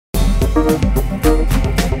Hey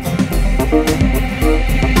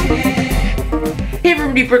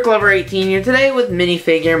everybody, BrickLink here today with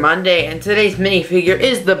Minifigure Monday, and today's minifigure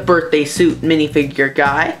is the birthday suit minifigure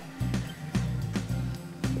guy.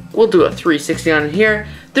 We'll do a 360 on it here.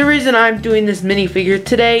 The reason I'm doing this minifigure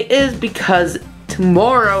today is because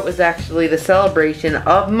tomorrow is actually the celebration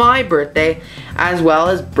of my birthday, as well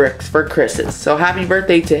as Brick's for Chris's. So happy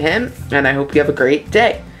birthday to him, and I hope you have a great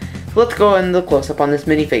day. Let's go in the close-up on this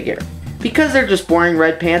minifigure. Because they're just boring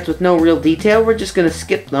red pants with no real detail, we're just going to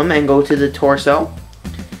skip them and go to the torso.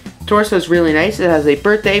 Torso is really nice. It has a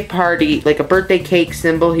birthday party, like a birthday cake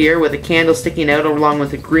symbol here with a candle sticking out along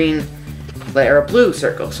with a green, or a blue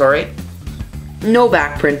circle, sorry. No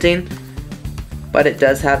back printing, but it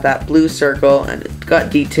does have that blue circle and it's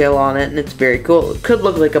got detail on it and it's very cool. It could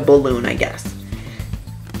look like a balloon, I guess.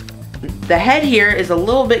 The head here is a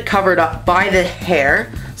little bit covered up by the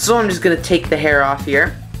hair, so I'm just going to take the hair off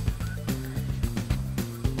here.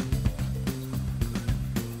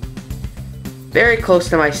 Very close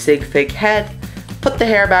to my sig-fig head. Put the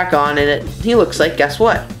hair back on and he looks like, guess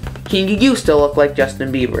what? He used to look like Justin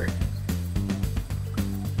Bieber.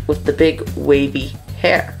 With the big wavy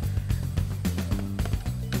hair.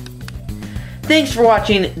 Thanks for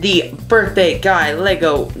watching the Birthday Guy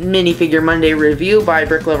Lego Minifigure Monday review by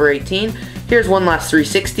BrickLink. Here's one last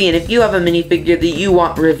 360, and if you have a minifigure that you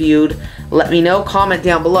want reviewed, let me know. Comment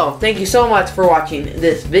down below. Thank you so much for watching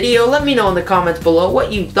this video. Let me know in the comments below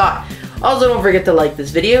what you thought. Also, don't forget to like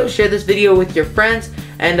this video, share this video with your friends,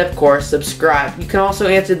 and of course, subscribe. You can also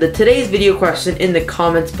answer today's video question in the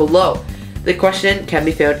comments below. The question can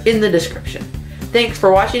be found in the description. Thanks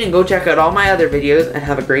for watching, and go check out all my other videos, and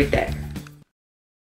have a great day.